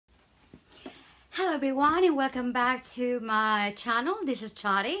Hello everyone and welcome back to my channel. This is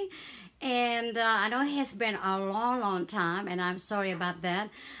Chari and I know it has been a long time and I'm sorry about that.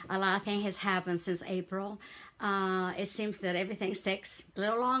 A lot of things has happened since April. It seems that everything takes a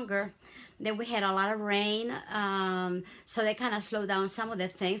little longer. Then we had a lot of rain, so they kind of slowed down some of the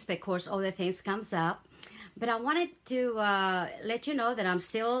things, but of course all the things comes up. But I wanted to let you know that I'm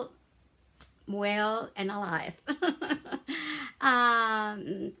still well and alive.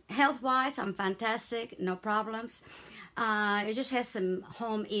 Health-wise, I'm fantastic, no problems. It just has some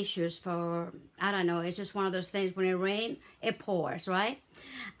home issues for, I don't know, it's just one of those things when it rains, it pours, right?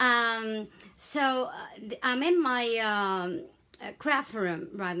 So I'm in my craft room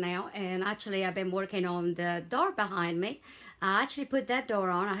right now, and actually I've been working on the door behind me. I actually put that door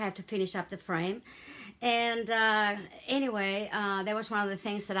on. I have to finish up the frame. And anyway, that was one of the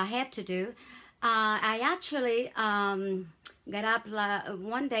things that I had to do. I actually got up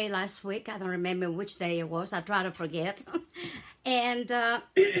one day last week. I don't remember which day it was. I try to forget. And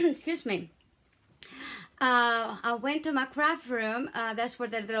excuse me. I went to my craft room. That's where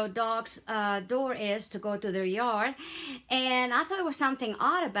the little dog's door is to go to their yard. And I thought there was something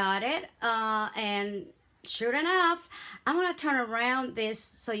odd about it. And sure enough, I'm going to turn around this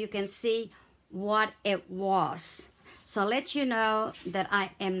so you can see what it was. So I'll let you know that I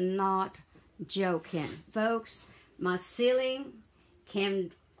am not joking. Folks, my ceiling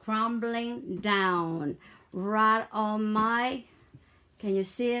came crumbling down right on my, can you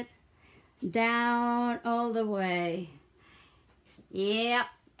see it? Down all the way. Yep.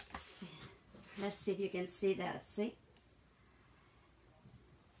 Let's see if you can see that. See?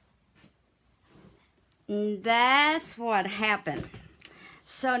 That's what happened.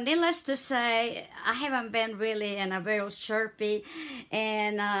 So needless to say, I haven't been really in a very chirpy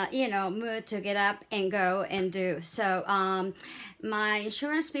and mood to get up and go and do. So my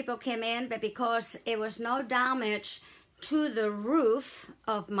insurance people came in, but because it was no damage to the roof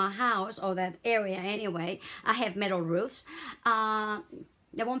of my house, or that area anyway, I have metal roofs,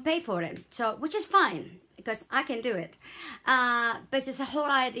 they won't pay for it. So, which is fine, because I can do it. But it's a whole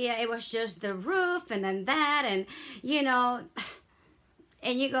idea, it was just the roof and then that, and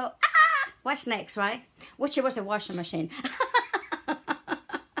and you go, what's next, right? Which it was the washing machine. I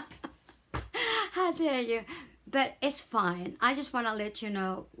tell you. But it's fine. I just want to let you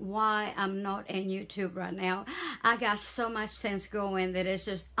know why I'm not in YouTube right now. I got so much things going that it's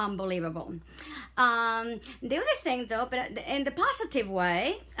just unbelievable. The other thing though, but in the positive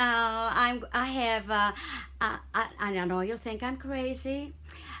way, I know you'll think I'm crazy,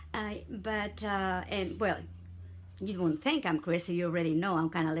 you won't think I'm crazy. You already know I'm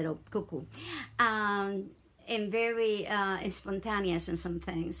kind of a little cuckoo, and very spontaneous in some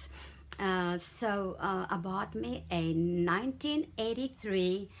things. So I bought me a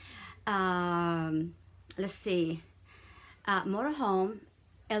 1983, motorhome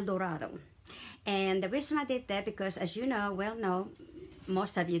Eldorado. And the reason I did that, because as you know,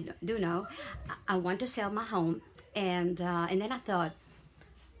 most of you do know, I want to sell my home. And then I thought,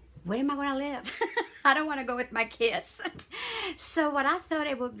 where am I going to live? I don't want to go with my kids. So what I thought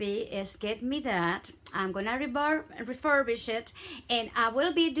it would be is get me that. I'm going to refurbish it. And I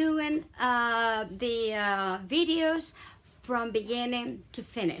will be doing the videos from beginning to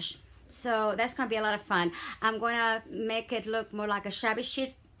finish. So that's going to be a lot of fun. I'm going to make it look more like a shabby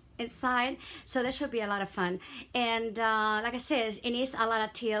chic inside. So that should be a lot of fun. And like I said, it needs a lot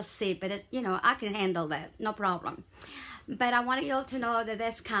of TLC. But it's, I can handle that. No problem. But I want you all to know that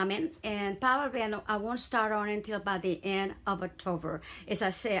that's coming, and probably I won't start on until by the end of October. As I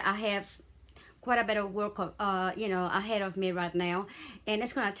said, I have quite a bit of work, ahead of me right now, and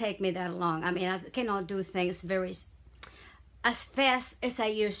it's going to take me that long. I mean, I cannot do things as fast as I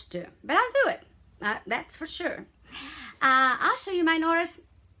used to, but I'll do it. That's for sure. Also, you might notice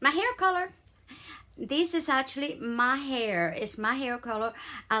my hair color. This is actually my hair. It's my hair color.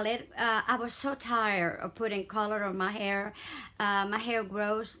 I was so tired of putting color on my hair. My hair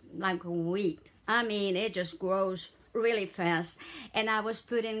grows like a weed. I mean, it just grows really fast. And I was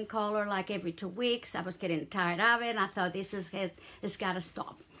putting color like every 2 weeks. I was getting tired of it. And I thought it's got to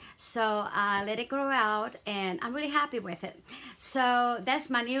stop. So I let it grow out, and I'm really happy with it. So that's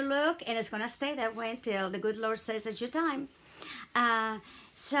my new look, and it's going to stay that way until the good Lord says it's your time.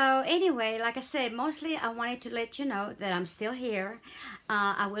 So anyway, like I said, mostly I wanted to let you know that I'm still here.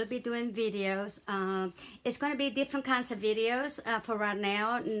 I will be doing videos. It's going to be different kinds of videos for right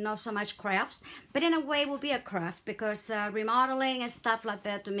now, not so much crafts, but in a way it will be a craft, because remodeling and stuff like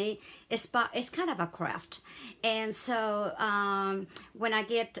that to me is kind of a craft. And so when I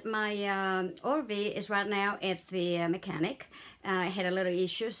get my RV is right now at the mechanic, had a little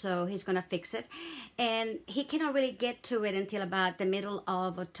issue, so he's gonna fix it. And he cannot really get to it until about the middle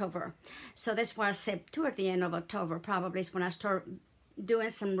of October. So that's why I said toward the end of October probably is when I start doing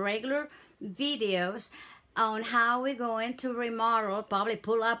some regular videos on how we're going to remodel, probably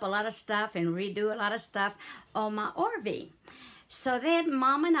pull up a lot of stuff and redo a lot of stuff on my RV. So then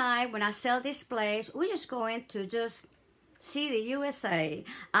Mom and I, when I sell this place, we're just going to just see the USA.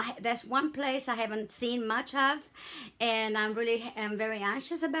 That's one place I haven't seen much of, and I'm very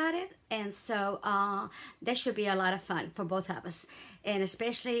anxious about it. And so that should be a lot of fun for both of us. And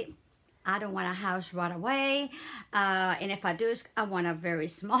especially, I don't want a house right away, and if I do, I want a very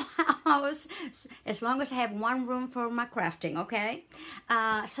small house, as long as I have one room for my crafting, okay?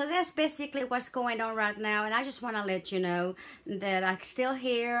 So that's basically what's going on right now, and I just want to let you know that I'm still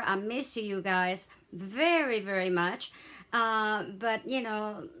here. I miss you guys very, very much, but, you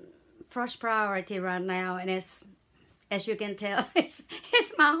know, first priority right now, and it's, as you can tell, it's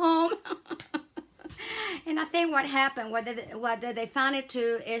my home. And I think what happened, what they found it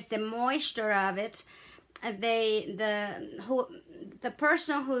too, is the moisture of it. The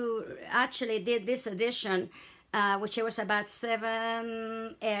person who actually did this addition, which it was about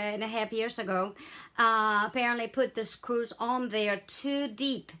 7.5 years ago, apparently put the screws on there too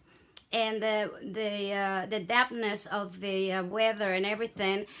deep, and the dampness of the weather and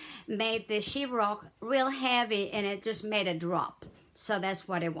everything made the sheetrock real heavy, and it just made it drop. So that's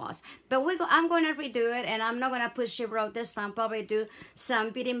what it was. But I'm going to redo it, and I'm not going to put sheetrock this time. Probably do some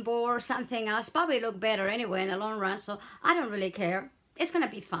beading board or something else. Probably look better anyway in the long run, so I don't really care. It's going to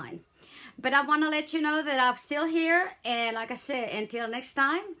be fine. But I want to let you know that I'm still here, and like I said, until next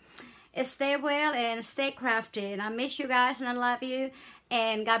time, stay well and stay crafty. And I miss you guys, and I love you,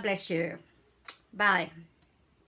 and God bless you. Bye.